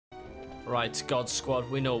Right, God Squad,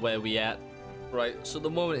 we know where we at. Right, so the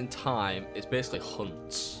moment in time is basically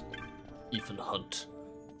hunts. Ethan Hunt.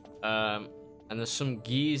 And there's some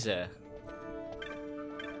geezer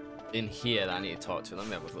in here that I need to talk to. Let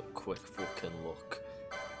me have a quick fucking look.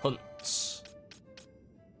 Hunts.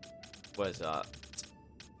 Where's that?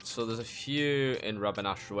 So there's a few in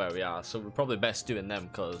Rabanastra where we are. So we're probably best doing them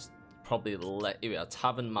because probably here we are,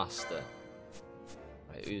 Tavern Master.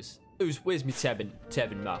 Right, where's my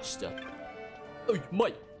Tavern Master? Oh,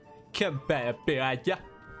 mate, come back behind ya.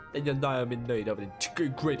 And you know I'm in need of an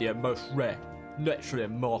ingredient most rare. Naturally, a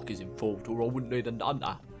mark is involved, or I wouldn't need an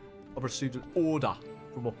hunter. I've received an order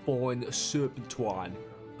from a fine serpentine,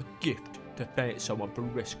 a gift to thank someone for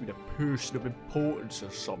rescuing a person of importance or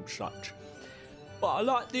some such. But I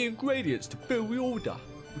like the ingredients to fill the order.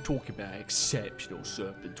 We're talking about exceptional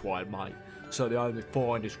serpentine, mate, so the only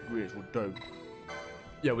finest ingredients will do.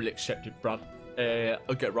 Yeah, we'll accept it, bruv.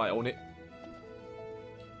 I'll get right on it.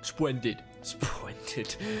 Splendid.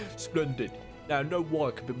 Splendid. Splendid. Now, no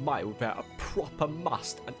wine can be made without a proper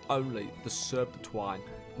must, and only the serpentine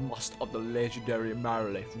must of the legendary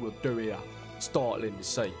Marilith will do here. Startling to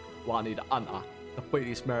see. Well, I need a hunter. The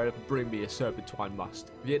fleetest Marilith will bring me a serpentine must.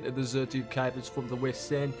 If you enter the Zodiac caverns from the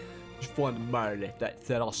west end, you find a Marilith that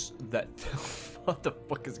said us that what the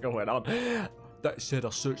fuck is going on? That said I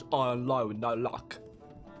searched high and low with no luck.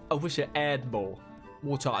 I wish it had more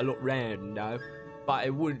time to look round, you know. But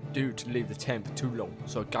it wouldn't do to leave the tent for too long,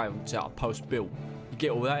 so I gave them out a post built. You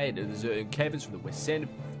get all that into the Zodiac caverns from the west end.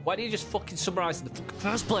 Why didn't you just fucking summarize in the fucking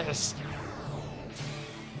first place?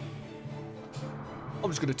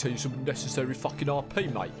 I'm just gonna tell you some necessary fucking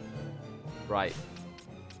RP, mate. Right.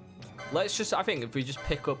 Let's just, I think if we just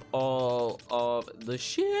pick up all of the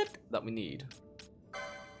shit that we need.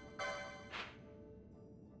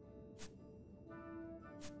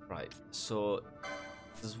 Right, so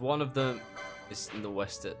there's one of them. It's in the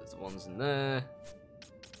west, there's one's in there.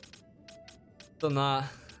 Done that.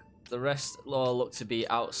 The rest all look to be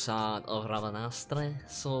outside of Rabanastra.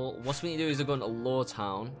 So what we need to do is go into Low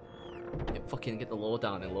Town. Fucking get the low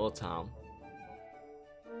down in Low Town.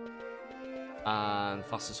 And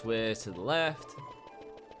fastest way to the left.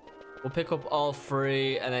 We'll pick up all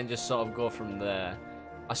three and then just sort of go from there.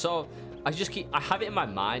 I have it in my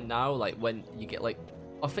mind now, like when you get like,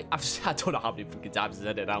 I don't know how many fucking times I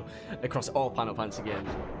said it now, across all Final Fantasy games.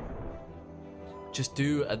 Just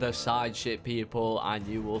do the side shit, people, and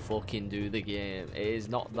you will fucking do the game. It is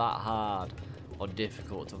not that hard or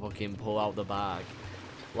difficult to fucking pull out the bag.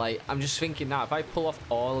 Like, I'm just thinking now, if I pull off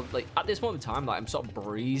all of, like, at this moment in time, like, I'm sort of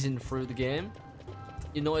breezing through the game.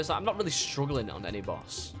 You notice that I'm not really struggling on any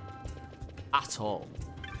boss. At all.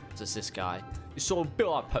 Just this guy. You saw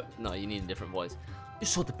Bill no, you need a different voice. You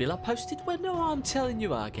saw the bill I posted? Well, no, I'm telling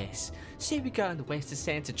you, I guess. Say we go in the west of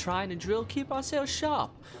sand to try and drill, keep ourselves sharp.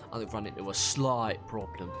 I've run into a slight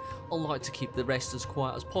problem. I like to keep the rest as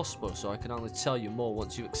quiet as possible, so I can only tell you more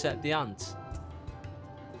once you accept the ant.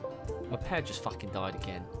 My pad just fucking died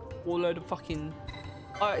again. All load of fucking...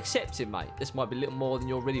 I accept it, mate. This might be a little more than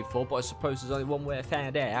you're ready for, but I suppose there's only one way I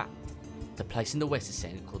found out. It's a place in the west of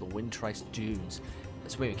sand called the Windtrace Dunes.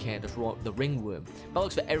 That's where we can't just run the Ring Wyrm. But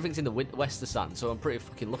looks like everything's in the west of sun, so I'm pretty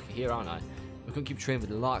fucking lucky here, aren't I? We can keep training with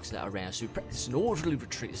the larks that are around, so we practice an orderly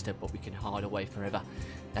retreat step, but we can hide away forever.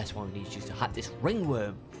 That's why we need you to hunt this Ring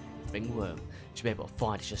Wyrm. Ring Wyrm. You should be able to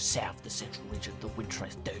find it just south of the central region of the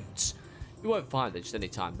Windtrace Dunes. You won't find it just any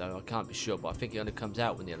time, though. I can't be sure, but I think it only comes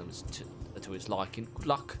out when the elements are to his liking. Good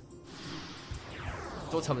luck.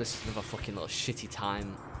 Don't tell me this is another fucking little shitty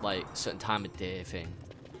time, like certain time of day thing.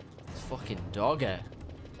 It's fucking dogger.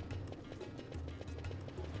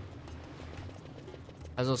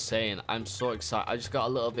 As I was saying, I'm so excited. I just got a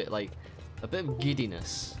little bit, like, a bit of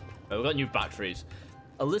giddiness. Oh, we've got new batteries.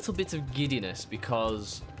 A little bit of giddiness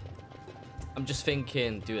because I'm just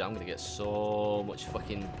thinking, dude, I'm gonna get so much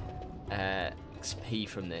fucking XP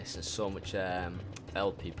from this and so much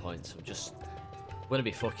LP points. I'm gonna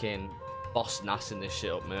be fucking boss nassing this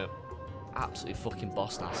shit up, mate. Absolutely fucking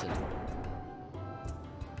boss nassing.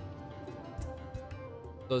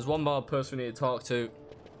 There's one more person we need to talk to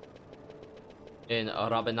in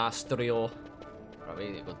Rabanastrio. Right, we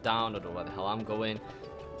need to go down. I don't know where the hell I'm going.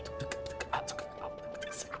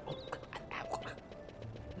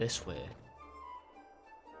 This way.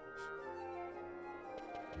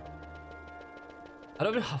 I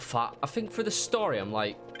don't know how far. I think for the story, I'm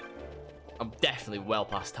definitely well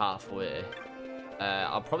past halfway.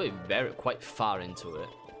 I'm probably quite far into it.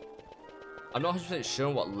 I'm not 100% sure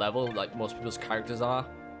what level like most people's characters are.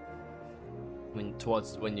 I mean,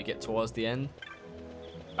 when you get towards the end,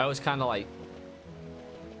 I always kind of like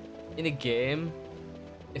in a game.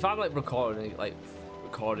 if I'm like recording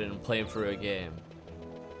and playing through a game,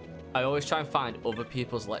 I always try and find other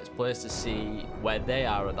people's Let's Plays to see where they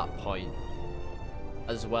are at that point,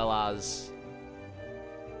 as well as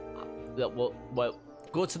well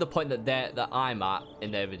go to the point that I'm at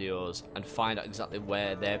in their videos and find out exactly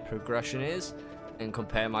where their progression is and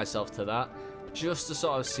compare myself to that, just to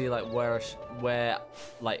sort of see like where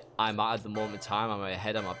like I'm at the moment in time. Am I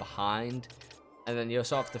ahead? Am I behind? And then you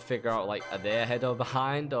sort of have to figure out like, are they ahead or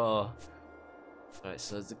behind? Or right,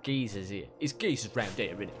 so the geezer's here. His geezer's round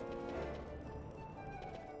here, isn't it?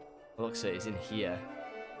 It looks like it's in here.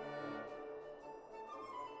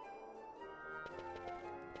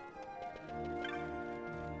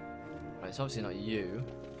 Right, it's obviously not you.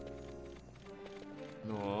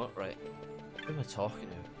 No, right. Who am I talking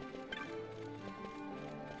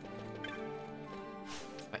to?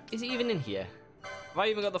 Right, is it even in here? Have I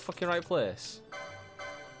even got the fucking right place?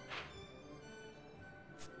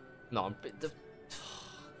 No,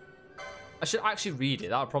 I should actually read it.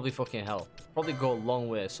 That would probably fucking help. Probably go a long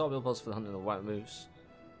way. Sorbet Pulse for the Hunting of the White Moose.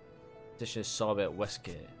 Edition is Sorbet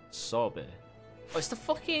Westgate. Sorbet. Oh, it's the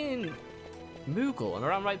fucking Moogle, and I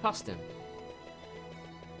ran right past him.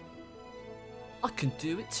 I can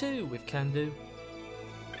do it too with Can Do.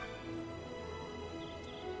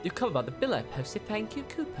 You come about the billet posted, thank you,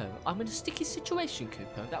 Kupo. I'm in a sticky situation,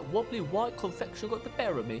 Kupo. That wobbly white confection got the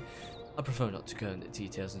better of me. I prefer not to go into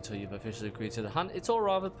details until you've officially agreed to the hunt. It's all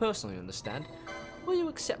rather personal, you understand. Will you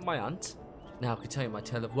accept my aunt? Now I can tell you my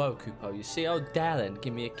tale of woe, Kupo. You see, old Dallin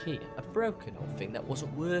gave me a key. A broken old thing that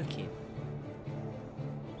wasn't working.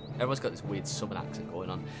 Everyone's got this weird southern accent going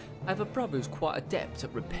on. I have a brother who's quite adept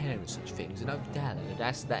at repairing such things, and old Dallin had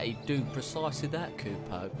asked that he do precisely that,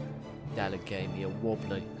 Kupo. Dallin gave me a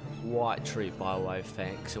wobbly white treat by way of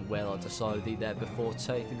thanks, and well, I decided to eat that before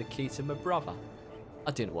taking the key to my brother.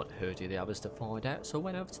 I didn't want her or the others to find out, so I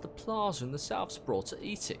went over to the plaza in the South Sprawl to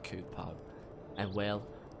eat it, Kupo. And well,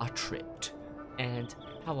 I tripped. And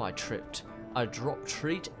how I tripped. I dropped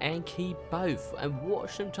treat and key both, and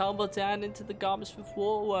watched them tumble down into the Garmsmith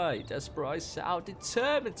waterway. Desperate I set out,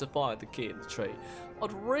 determined to find the key in the tree.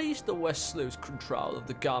 I'd reached the West Sluice control of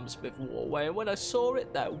the Garmsmith waterway, and when I saw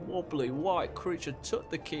it, that wobbly white creature took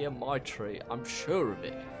the key in my tree. I'm sure of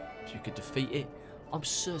it. If you could defeat it, I'm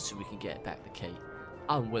certain we can get back the key.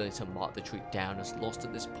 I'm willing to mark the treat down as lost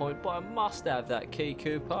at this point, but I must have that key,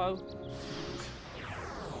 Kupo.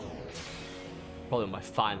 Probably my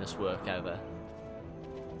finest work ever.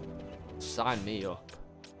 Sign me up.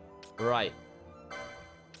 Right.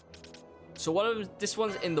 So what of this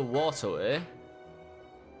one's in the water, eh?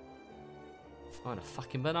 Oh, a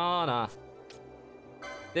fucking banana.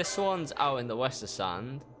 This one's out in the West of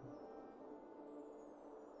Sand.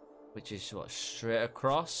 Which is what, straight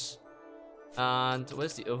across. And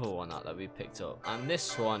where's the other one that we picked up? And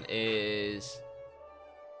this one is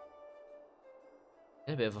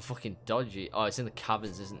in a bit of a fucking dodgy. Oh, it's in the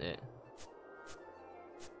caverns, isn't it?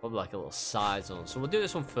 Probably like a little side zone. So we'll do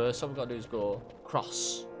this one first. All we've got to do is go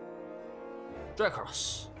across. Straight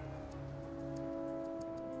across.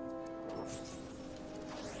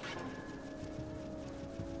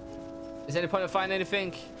 Is there any point of finding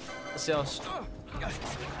anything? Let's see us.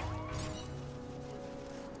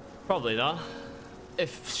 Probably not.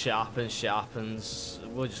 If shit happens,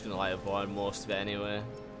 we're just gonna like avoid most of it anyway.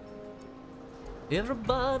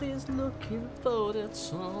 Everybody's looking for that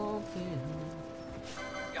something.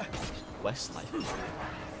 Westlife.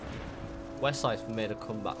 Westlife made a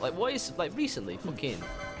comeback. Like, what is, like, recently, fucking,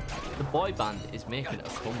 the boy band is making a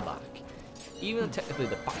comeback. Even though technically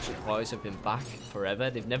the Backstreet Boys have been back forever,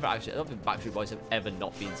 they've never actually, I don't think Backstreet Boys have ever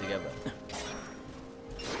not been together.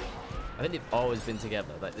 I think they've always been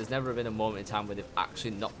together. Like, there's never been a moment in time where they've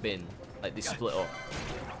actually not been, like, they split up.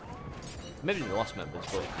 Maybe they lost members,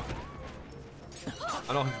 but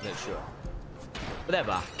I'm not 100% sure. But they're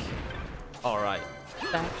back. Alright.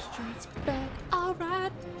 Backstreet's back,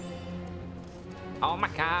 alright. Oh my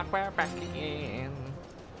god, we're back again.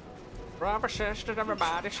 Rubber sisters,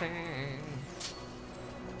 everybody sing.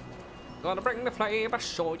 Gonna bring the flavor,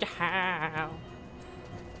 show you how.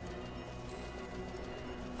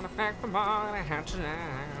 Gonna pack for more than hands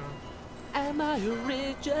now. Am I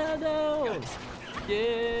original?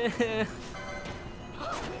 Yeah.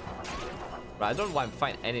 Right, I don't know why I'm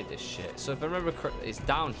fighting any of this shit. So if I remember correctly, it's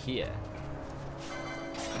down here.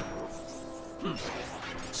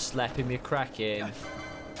 Slapping me cracking.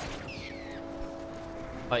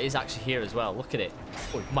 Oh, it is actually here as well. Look at it.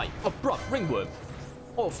 Oh, mate. Oh, bro, Ring Wyrm.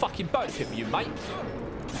 Oh, fucking boat hit you, mate.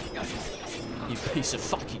 You piece of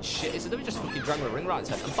fucking shit. So let me just fucking drag my ring around his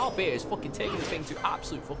head. And Balbeer is fucking taking the thing to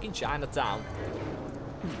absolute fucking Chinatown.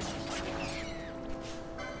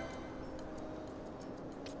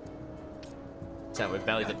 100% with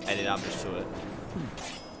barely any damage to it.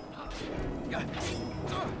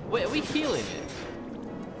 Wait, are we healing it?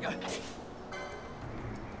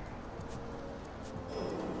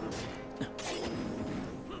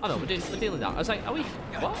 Oh no, we're dealing that. I was like, are we?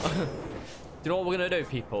 What? Do you know what we're gonna do,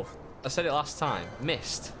 people? I said it last time.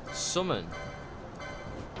 Mist. Summon.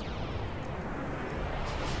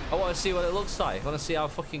 I want to see what it looks like. I want to see how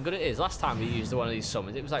fucking good it is. Last time we used one of these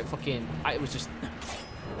summons, it was like fucking... It was just...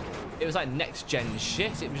 It was like next gen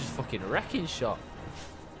shit. It was just fucking wrecking shot.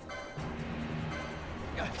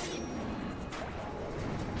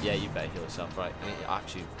 Yeah, you better heal yourself, right? I need to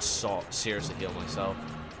actually seriously heal myself.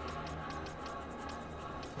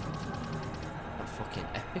 That fucking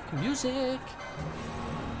epic music.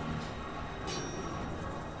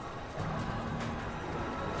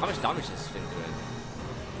 How much damage is this thing doing?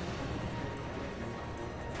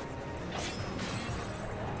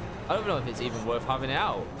 I don't know if it's even worth having it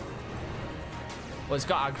out. Well, it's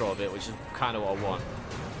got aggro a bit, which is kind of what I want.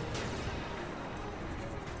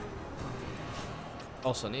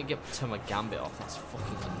 Also, I need to turn my gambit off. That's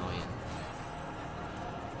fucking annoying.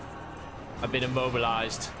 I've been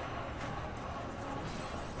immobilized.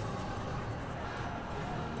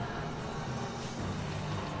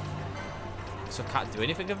 So I can't do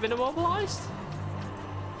anything. I've been immobilized?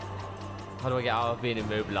 How do I get out of being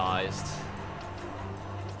immobilized?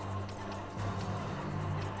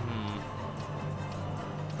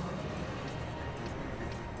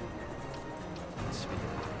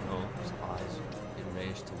 Oh, his eyes in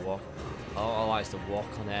range to walk. Oh, eyes to walk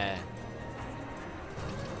on air.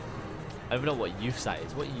 I don't even know what use that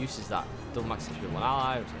is. What use is that? Double max HP with one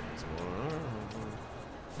ally.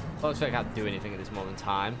 Well, looks like I can't do anything at this moment in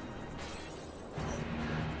time.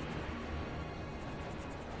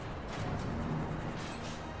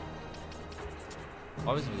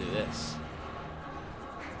 Why would we do this?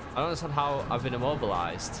 I don't understand how I've been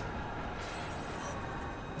immobilized.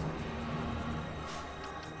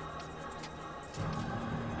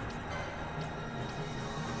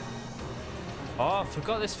 Oh, I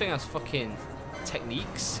forgot this thing has fucking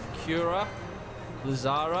techniques. Cura,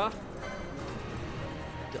 Lazara,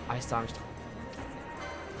 the ice damage.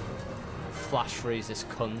 Flash freeze this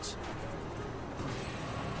cunt.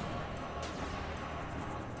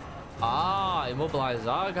 Ah, immobilize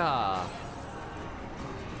Zaga.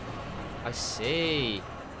 I see.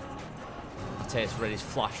 I'll tell you, it's ready to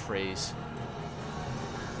flash freeze.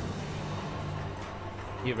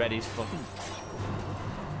 You ready as fuck?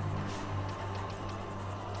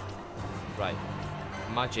 Right.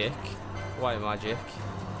 Magic. White magic.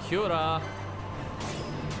 Cura.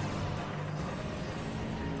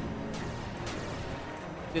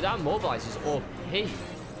 Dude, that mobilize is OP.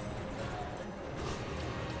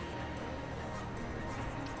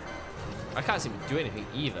 I can't seem to do anything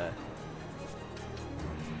either.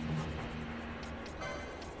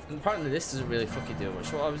 And apparently this doesn't really fucking do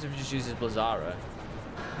much. What happens if you just use Blazara?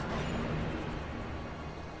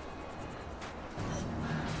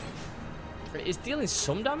 It's dealing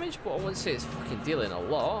some damage, but I wouldn't say it's fucking dealing a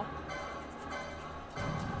lot.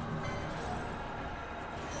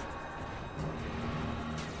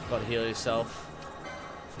 Gotta heal yourself.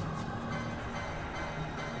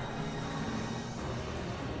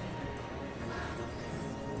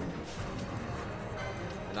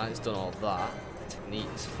 And now it's done all that.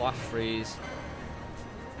 Techniques, flash freeze.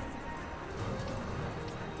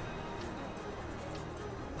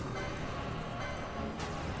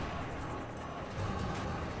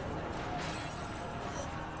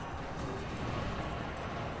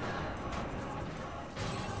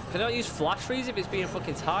 Can I not use flash freeze if it's being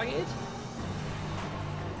fucking targeted?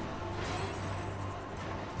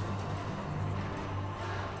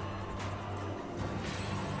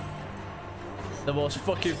 The most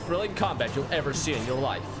fucking thrilling combat you'll ever see in your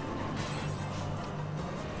life.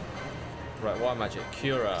 Right, wild magic,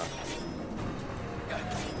 Cura.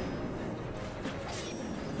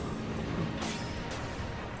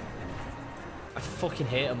 I fucking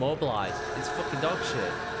hate Immobilize. It's fucking dog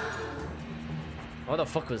shit. What the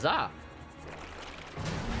fuck was that?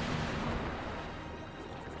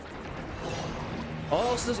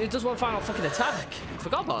 Oh, so it does one final fucking attack.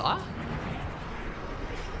 Forgot about that.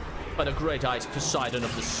 By the great ice Poseidon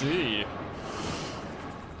of the sea.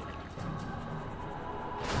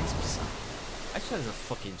 I just had a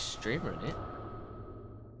fucking streamer in it.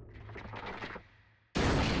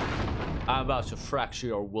 I'm about to fracture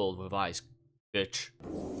your world with ice, bitch.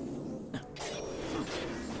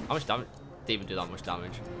 How much damage? Didn't even do that much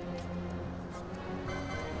damage.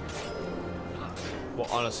 Well,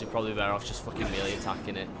 honestly, probably better off just fucking melee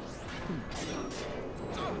attacking it.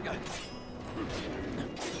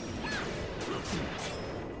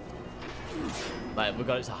 Like, we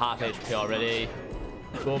got it to half HP already.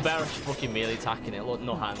 Go bear fucking melee attacking it. Look,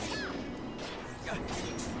 no hands.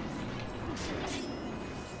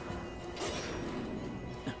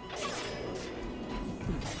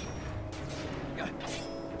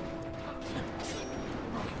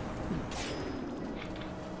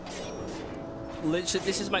 Literally,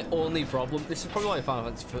 this is my only problem. This is probably why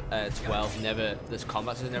Final Fantasy 12 never, this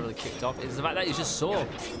combat has never really kicked off. Is the fact that it's just so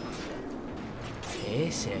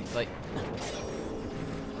basic. Like,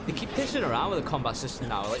 they keep pissing around with the combat system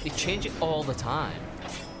now. Like, they change it all the time.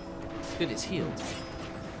 Dude, it's healed.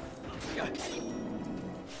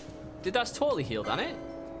 Dude, that's totally healed, isn't it?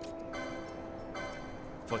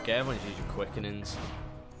 Fuck, everyone's using quickenings.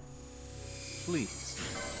 Please.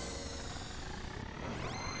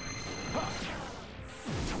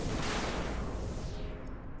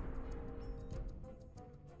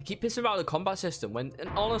 You keep pissing around the combat system when, and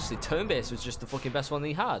honestly, turn-based was just the fucking best one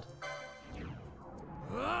they had.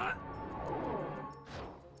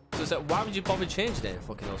 So it's like, why would you bother changing it?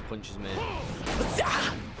 Fucking those punches, man.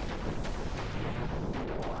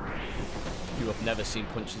 You have never seen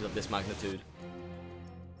punches of this magnitude.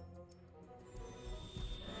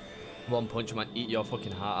 One punch might eat your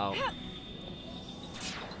fucking heart out.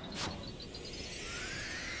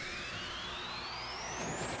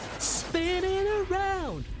 Spinning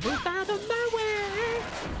around, move out of my way.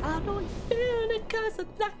 I know you feel it cause I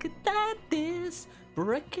like it like this.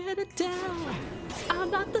 Breaking it down,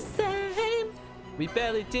 I'm not the same. We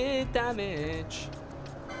barely did damage.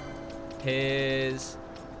 Here's...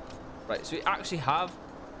 Right, so we actually have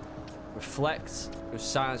reflect, with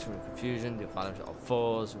silence from confusion, the advantage of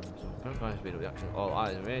fours, speed of reaction, all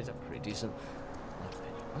eyes and range, that's pretty decent.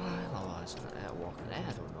 All eyes on the air, walking air,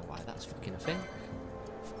 I don't know why that's fucking a thing.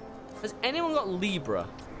 Has anyone got Libra?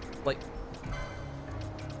 Like...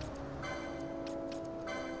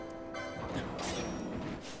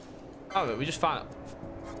 Oh, we just found it.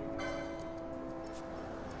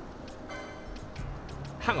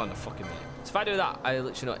 Hang on a fucking minute. So if I do that, I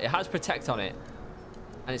literally know it has protect on it,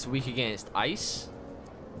 and it's weak against ice.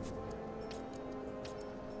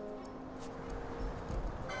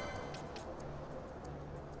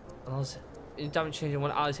 Damage changing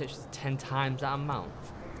one ally hits 10 times that amount.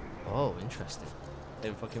 Oh, interesting.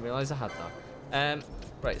 Didn't fucking realize I had that.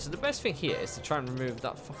 Right. So the best thing here is to try and remove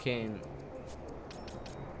that fucking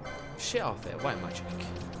shit off it. White magic.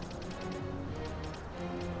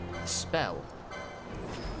 Spell.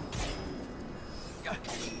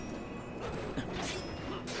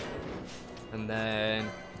 And then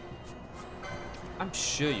I'm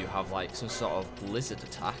sure you have like some sort of blizzard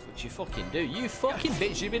attack, which you fucking do. You fucking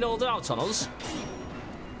bitch, you've been holding out on us.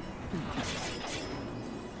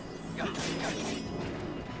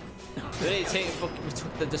 We need to take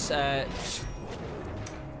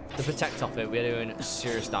the protect off it. We're doing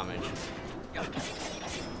serious damage.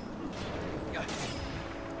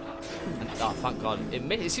 And, oh, thank God.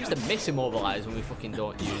 It seems to miss immobilize when we fucking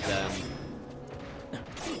don't use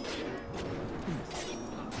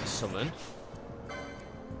summon.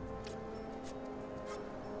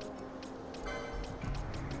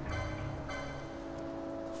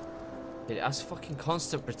 It has fucking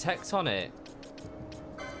constant protect on it.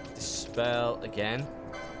 Dispel again.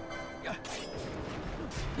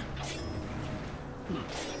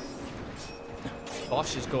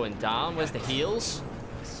 Bosch is going down. Where's the heals?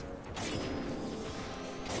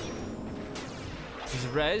 He's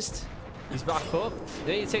rezzed. He's back up.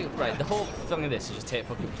 You take, right, the whole thing of this is just take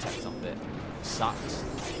fucking protect off it. Sucks.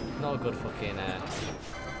 Not a good fucking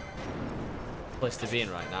place to be in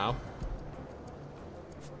right now.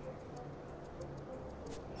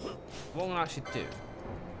 What I'm gonna actually do?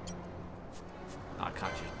 No, I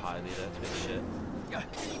can't just pile either. It's a bit shit.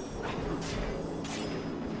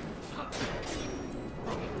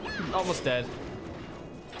 Almost dead.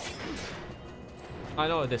 I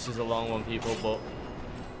know this is a long one, people, but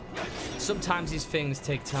sometimes these things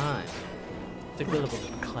take time to build up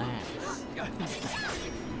a class.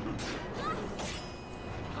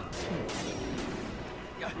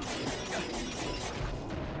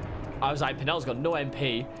 I was like, Pinel's got no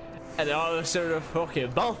MP, and then all of a sudden,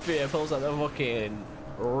 fucking both vehicles are fucking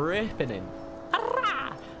ripping him.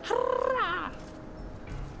 Hurrah! Hurrah!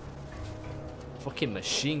 Fucking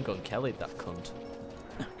machine gun Kelly, that cunt.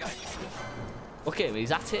 Okay,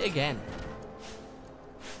 he's at it again.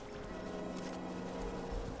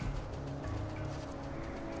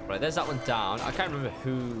 Right, there's that one down. I can't remember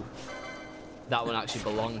who that one actually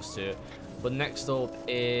belongs to. But next up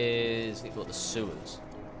is... we've got the sewers.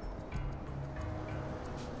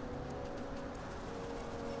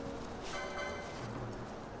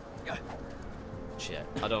 shit.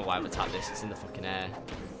 I don't know why I've attacked this. It's in the fucking air.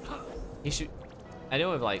 He should...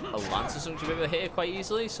 Anyone with like a lance or something should be able to hit it quite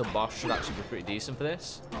easily, so Bosch should actually be pretty decent for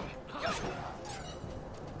this.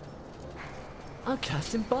 I'm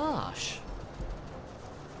Captain Bosch.